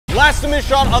Last to miss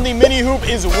shot on the mini hoop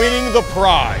is winning the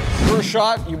prize. First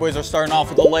shot, you boys are starting off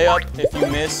with a layup. If you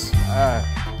miss,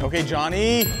 okay,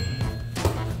 Johnny.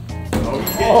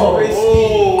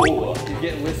 Oh, you're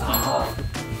getting risky.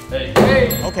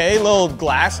 Hey. Okay, little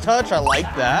glass touch, I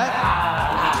like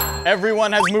that.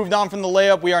 Everyone has moved on from the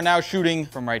layup. We are now shooting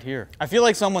from right here. I feel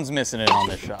like someone's missing it on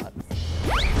this shot.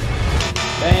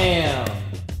 Bam.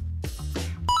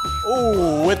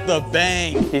 Ooh, with the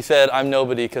bang. He said, I'm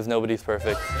nobody because nobody's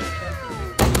perfect.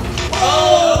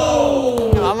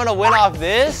 Oh! I'm gonna win off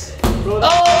this? Oh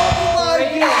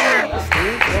my God!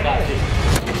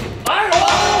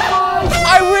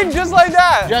 I win just like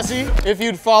that! Jesse, if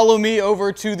you'd follow me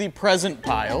over to the present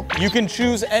pile, you can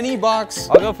choose any box.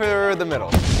 I'll go for the middle.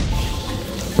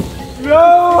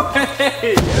 No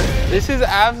way! This is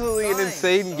absolutely an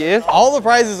insane gift. All the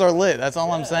prizes are lit, that's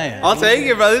all I'm saying. I'll take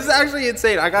it, bro. This is actually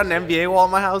insane. I got an NBA wall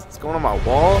in my house. It's going on my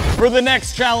wall. For the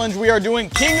next challenge, we are doing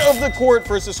King of the Court.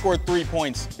 First to score 3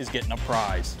 points is getting a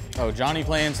prize. Oh, Johnny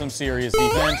playing some serious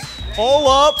defense. Pull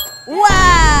up.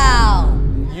 Wow!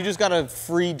 You just got a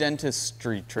free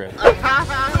dentistry trip. Oh my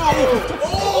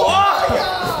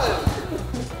God!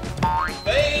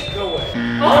 Fade away.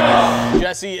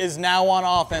 Jesse is now on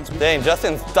offense. Dang,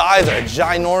 Justin's thighs are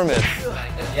ginormous.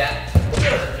 Yeah.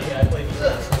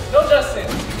 No, Justin.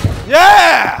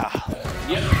 Yeah!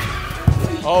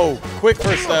 Oh, quick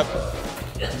first step.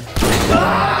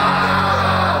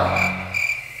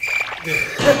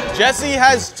 Jesse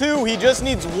has 2, he just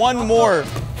needs 1 more.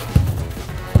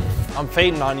 I'm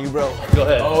fading on you, bro. Go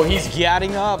ahead. Oh, he's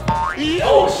gadding up.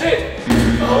 Oh, shit.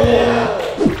 Oh, yeah.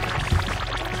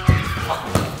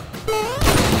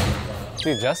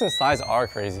 Dude, Justin's thighs are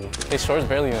crazy. His shorts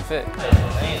barely even fit.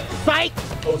 Fight!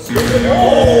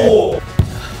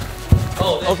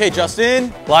 Oh, Okay,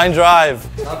 Justin. Line drive.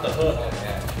 not the hook.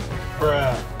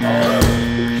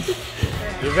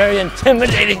 You're very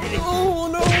intimidating.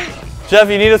 Jeff,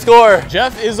 you need a score.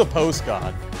 Jeff is a post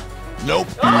god.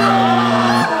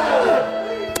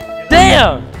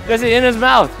 Damn! Jesse, in his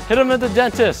mouth. Hit him at the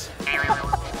dentist.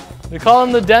 We call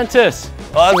him the dentist.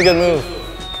 Oh, that's a good move.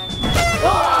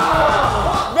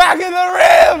 Back in the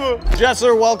rim!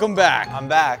 Jesser, welcome back. I'm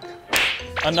back.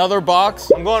 Another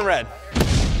box. I'm going red.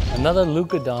 Another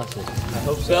Luka Doncic.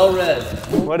 Bell red.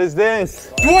 What is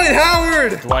this? Dwight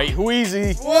Howard! Dwight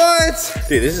Hueezy. What?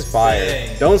 Dude, this is fire.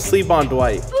 Dang. Don't sleep on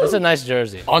Dwight. That's a nice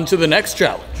jersey. On to the next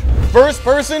challenge. First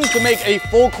person to make a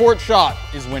full court shot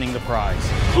is winning the prize.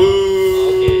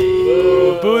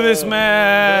 Boo. Boo this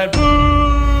man. Boo!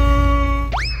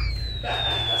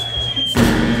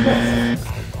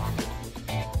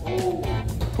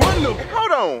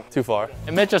 Hold on. Too far.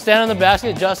 Hey, Mitchell, stand on the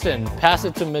basket. Justin, pass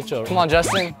it to Mitchell. Come on,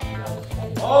 Justin.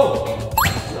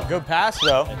 Good pass,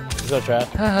 though. Let's go,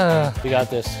 Trav. We got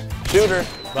this. Shooter.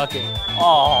 Bucket. Oh.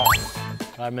 All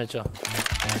right, Mitchell.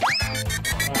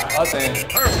 That's in.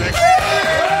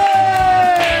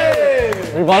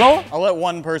 Rebuttal? I'll let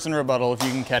one person rebuttal if you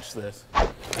can catch this.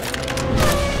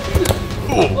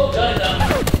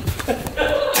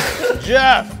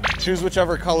 Jeff, choose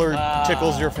whichever color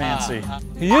tickles your fancy.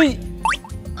 Yeet.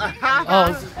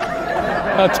 Oh,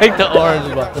 I'll take the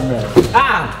orange one.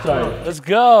 Sorry. Let's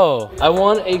go. I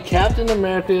won a Captain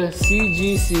America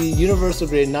CGC Universal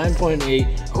Grade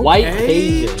 9.8 white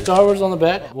pages. Star Wars on the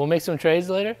back. We'll make some trades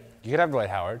later. You could have Dwight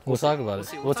Howard. We'll talk about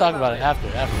it. We'll talk about it after.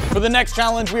 For the next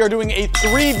challenge, we are doing a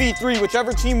 3v3.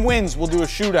 Whichever team wins, we'll do a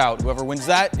shootout. Whoever wins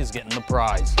that is getting the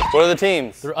prize. What are the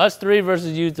teams? Us 3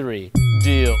 versus you 3.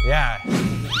 Deal. Yeah.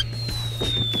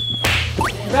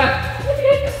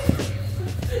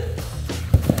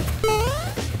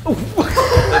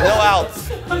 There's no outs.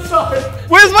 I'm sorry.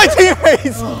 Where's my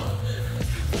teammates?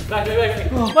 Back me.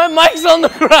 My mic's on the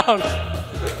ground.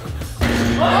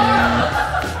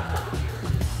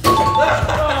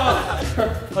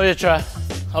 Oh yeah, try.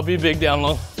 I'll be big down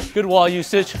low. Good wall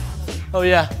usage. Oh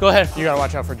yeah, go ahead. You gotta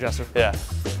watch out for Jesser. Yeah.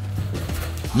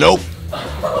 Nope.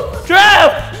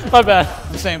 Trav! My bad.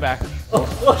 I'm staying back.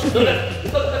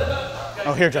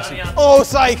 Oh, here, Jesse. Oh,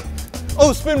 psych.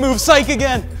 Oh, spin move, psych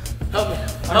again. Help me.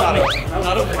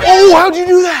 Oh, how'd you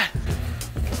do that?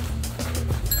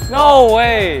 No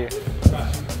way.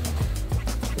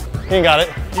 He got it.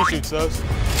 He shoots those.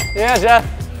 Yeah, Jeff.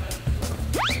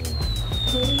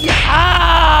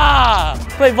 Ah!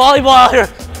 Play volleyball out here.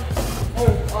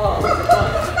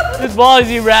 This ball is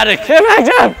erratic. Get back,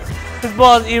 Jeff. This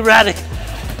ball is erratic.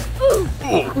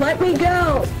 Let me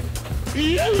go.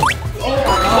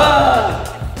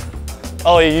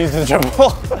 Oh, he used the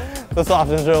dribble. The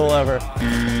softest dribble ever.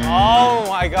 Oh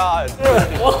my God.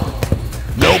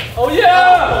 Nope. Oh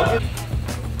yeah!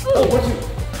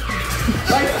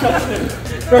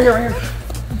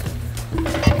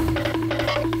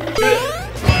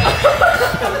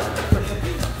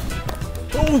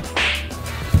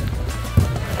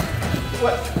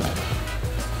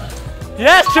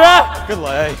 Yes, Trev! Good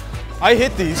lay. I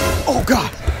hit these. Oh,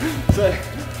 God.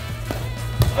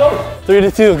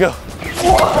 3-2, go.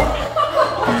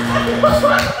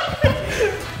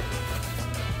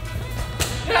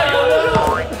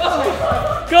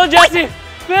 Go, Jesse!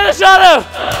 Finish on him!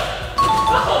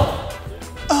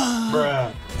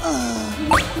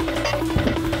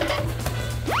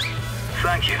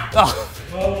 Thank you.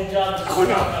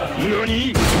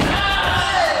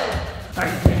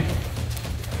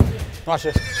 Watch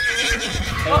this.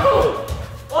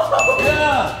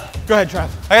 Go ahead, Trav.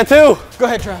 I got 2. Go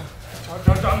ahead, Trav.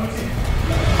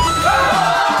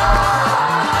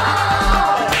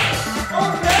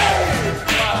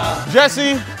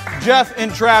 Jesse, Jeff,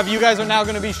 and Trav, you guys are now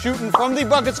going to be shooting from the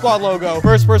Bucket Squad logo.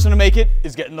 First person to make it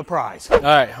is getting the prize. All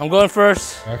right, I'm going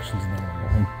first.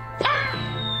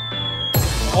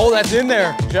 Oh, that's in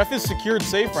there. Jeff is secured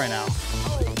safe right now.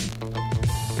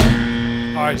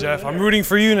 All right, Jeff, I'm rooting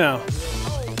for you now.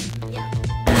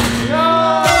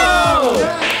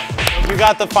 You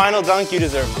got the final dunk, you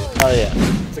deserve it. Oh, yeah.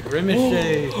 It's a grimace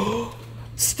shade.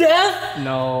 Steph?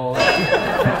 No.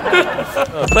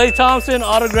 Klay Thompson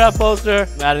autograph poster.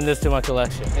 I'm adding this to my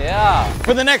collection. Yeah.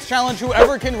 For the next challenge,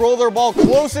 whoever can roll their ball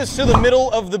closest to the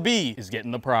middle of the B is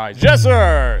getting the prize.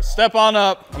 Jesser, step on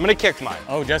up. I'm gonna kick mine.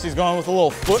 Oh, Jesse's going with a little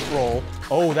foot roll.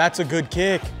 Oh, that's a good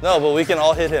kick. No, but we can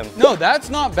all hit him. No, that's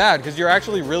not bad because you're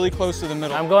actually really close to the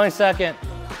middle. I'm going second.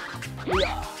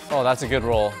 Oh, that's a good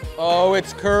roll. Oh,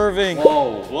 it's curving.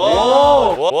 Whoa,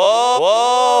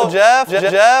 whoa,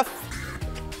 Jeff.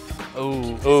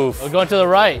 Ooh. Oof. We're going to the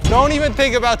right. Don't even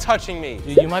think about touching me.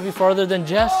 Dude, you might be farther than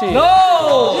Jesse.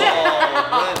 No!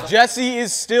 Jesse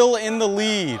is still in the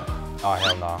lead. Oh,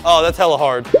 hell no. Oh, that's hella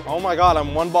hard. Oh my God,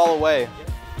 I'm 1 ball away.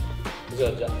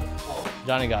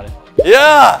 Johnny got it.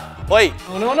 Yeah! Wait.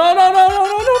 Oh, no.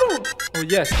 Oh,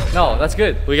 yes. No, that's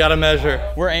good. We gotta measure.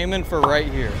 We're aiming for right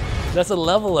here. That's a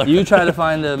leveler. You try to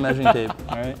find the measuring tape,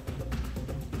 all right?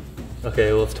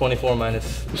 Okay, well, it's 24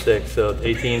 minus 6, so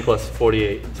 18 plus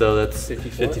 48, so that's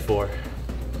 54.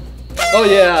 Oh,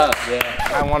 yeah.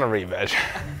 I want to remeasure.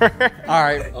 All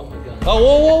right. Oh, my God.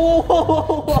 Oh,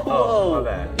 whoa. Oh, my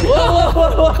bad. All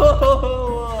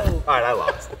right, I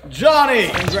lost. Johnny,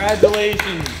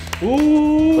 congratulations.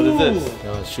 What is this?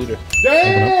 No, it's shooter.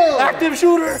 Active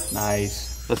shooter.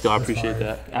 Nice. Let's go, I appreciate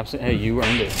that. Absolutely. Hey, you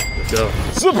earned it. Let's go.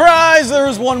 Surprise! There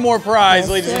is one more prize,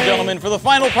 ladies and gentlemen. For the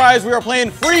final prize, we are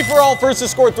playing free for all. First to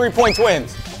score 3 points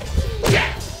wins.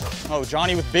 Oh,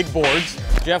 Johnny with big boards.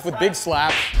 Jeff with big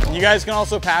slaps. And you guys can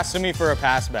also pass to me for a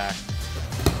pass back.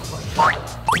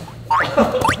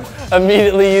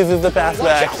 Immediately uses the pass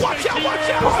back.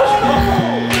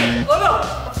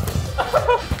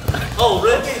 Oh,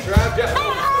 really? Drive, Jeff.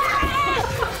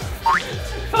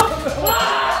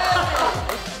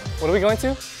 What are we going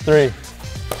to? 3.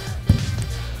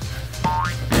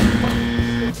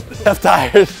 Jeff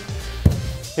tired.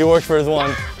 He works for his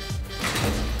 1.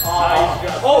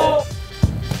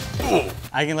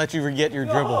 I can let you get your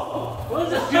dribble.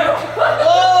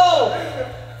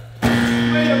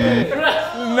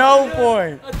 No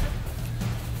point.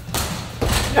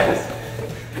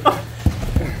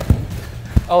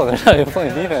 Oh, they're not even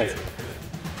playing defense.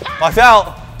 Watch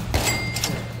out.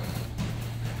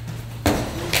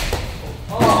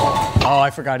 Oh,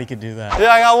 I forgot he could do that.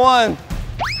 Yeah, I got 1.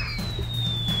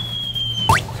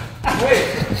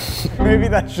 Maybe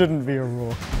that shouldn't be a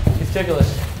rule. He's ticklish.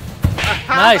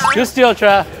 Nice. Good steal,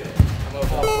 Trav.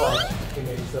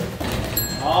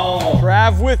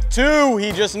 Trav with 2.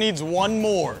 He just needs 1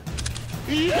 more.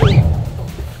 Dang,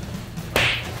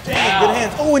 good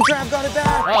hands. Oh, and Trav got it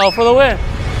back. Uh-oh, for the win.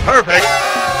 Perfect.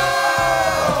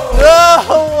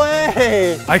 No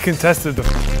way. I contested the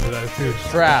that too.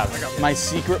 Trav, my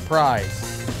secret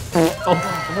prize.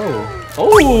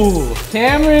 Oh,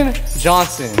 Cameron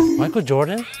Johnson. Michael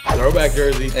Jordan? Throwback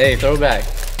jersey. Hey, throwback.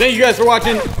 Thank you guys for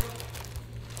watching.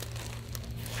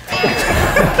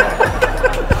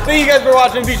 Thank you guys for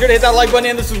watching. Be sure to hit that like button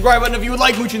and the subscribe button if you would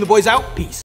like. Mooching the boys out. Peace.